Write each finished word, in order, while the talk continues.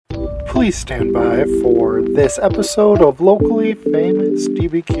Please stand by for this episode of Locally Famous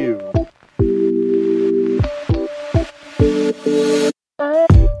DBQ.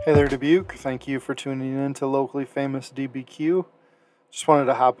 Hey there, Dubuque. Thank you for tuning in to Locally Famous DBQ. Just wanted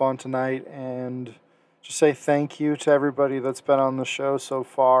to hop on tonight and just say thank you to everybody that's been on the show so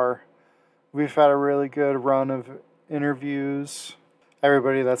far. We've had a really good run of interviews.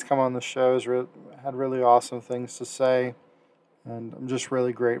 Everybody that's come on the show has had really awesome things to say. And I'm just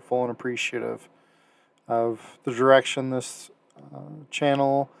really grateful and appreciative of the direction this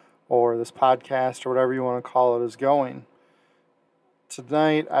channel or this podcast or whatever you want to call it is going.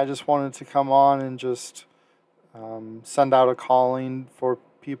 Tonight, I just wanted to come on and just send out a calling for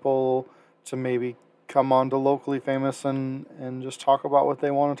people to maybe come on to Locally Famous and just talk about what they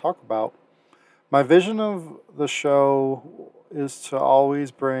want to talk about. My vision of the show is to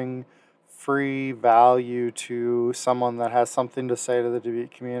always bring free value to someone that has something to say to the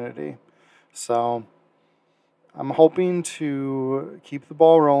Dubuque community. So I'm hoping to keep the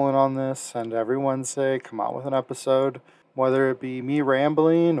ball rolling on this and every Wednesday come out with an episode, whether it be me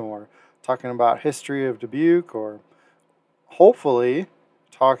rambling or talking about history of Dubuque or hopefully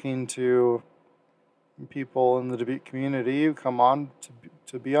talking to people in the Dubuque community who come on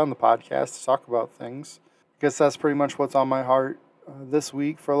to be on the podcast to talk about things. I guess that's pretty much what's on my heart this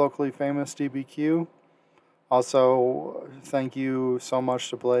week for Locally Famous DBQ. Also, thank you so much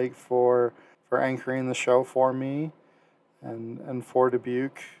to Blake for anchoring the show for me and for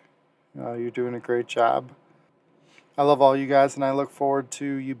Dubuque. You're doing a great job. I love all you guys, and I look forward to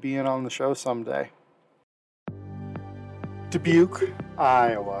you being on the show someday. Dubuque,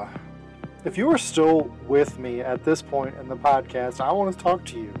 Iowa. If you are still with me at this point in the podcast, I want to talk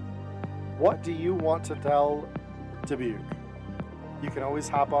to you. What do you want to tell Dubuque? You can always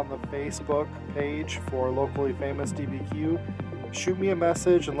hop on the Facebook page for Locally Famous DBQ. Shoot me a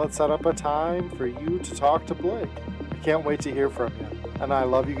message and let's set up a time for you to talk to Blake. I can't wait to hear from you. And I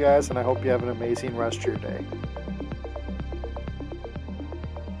love you guys, and I hope you have an amazing rest of your day.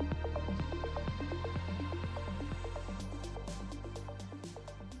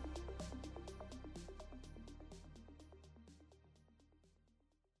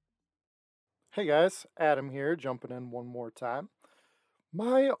 Hey guys, Adam here, jumping in one more time.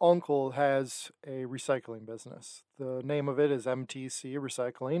 My uncle has a recycling business. The name of it is MTC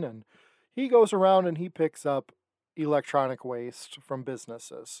Recycling, and he goes around and he picks up electronic waste from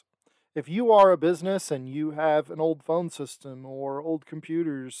businesses. If you are a business and you have an old phone system or old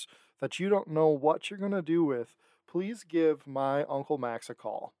computers that you don't know what you're going to do with, please give my Uncle Max a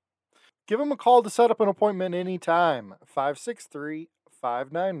call. Give him a call to set up an appointment anytime.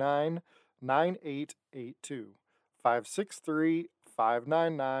 563-599-9882. 563-599-9882.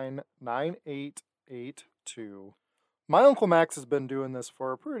 My Uncle Max has been doing this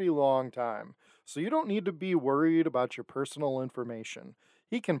for a pretty long time, so you don't need to be worried about your personal information.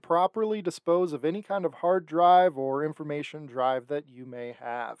 He can properly dispose of any kind of hard drive or information drive that you may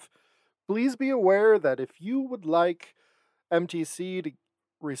have. Please be aware that if you would like MTC to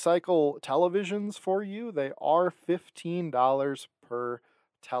recycle televisions for you, they are $15 per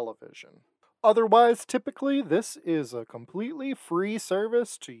television. Otherwise, typically, this is a completely free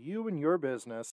service to you and your business.